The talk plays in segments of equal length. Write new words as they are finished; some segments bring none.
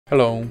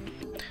Hello!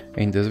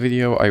 In this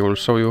video I will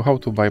show you how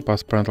to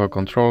bypass parental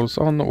controls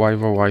on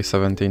Vivo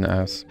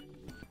Y17S.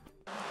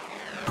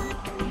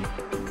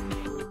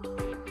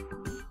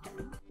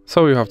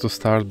 So you have to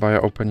start by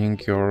opening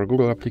your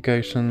Google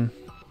application,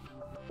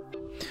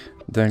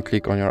 then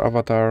click on your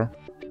avatar,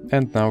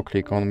 and now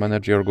click on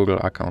Manage your Google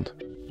account.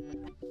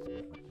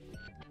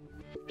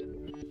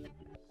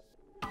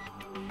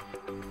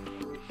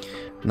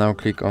 Now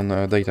click on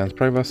Data and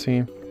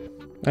Privacy,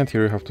 and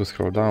here you have to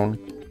scroll down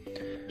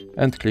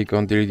and click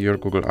on Delete your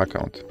Google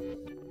account.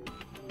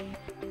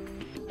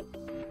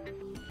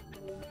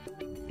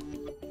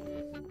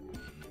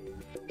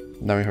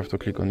 Now you have to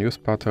click on Use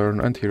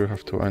Pattern, and here you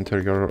have to enter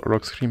your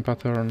lock screen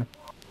pattern.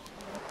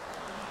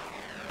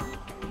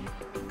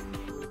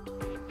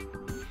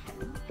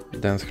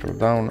 Then scroll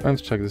down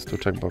and check these two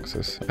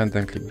checkboxes, and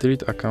then click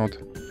Delete account.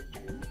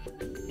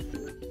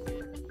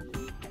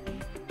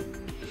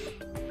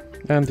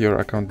 And your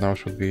account now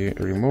should be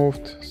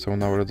removed. So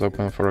now let's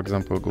open, for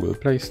example, Google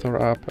Play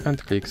Store app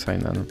and click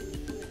Sign In.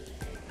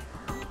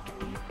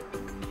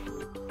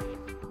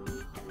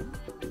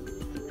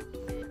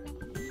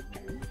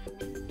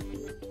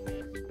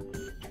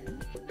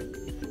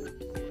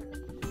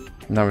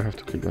 Now you have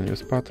to click on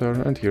Use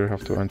Pattern, and here you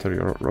have to enter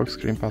your lock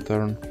screen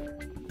pattern.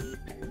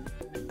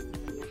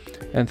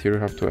 And here you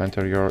have to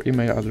enter your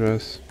email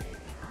address.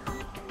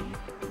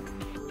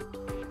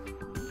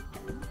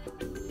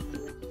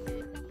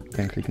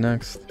 Then click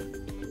Next.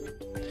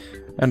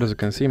 And as you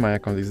can see, my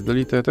account is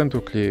deleted, and to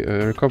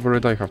recover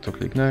it I have to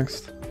click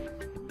Next.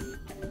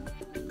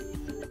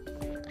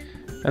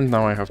 And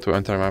now I have to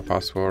enter my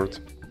password.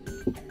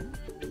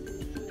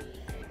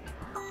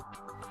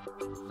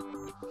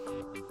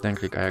 Then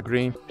click I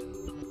agree.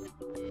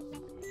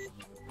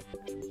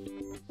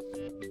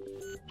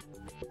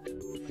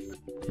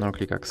 Now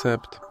click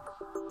Accept.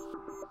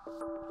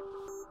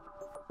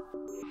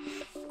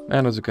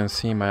 And as you can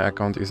see, my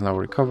account is now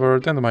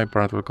recovered and my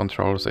parental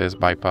controls is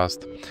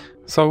bypassed.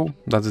 So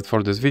that's it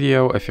for this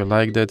video. If you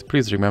liked it,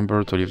 please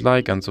remember to leave a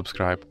like and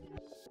subscribe.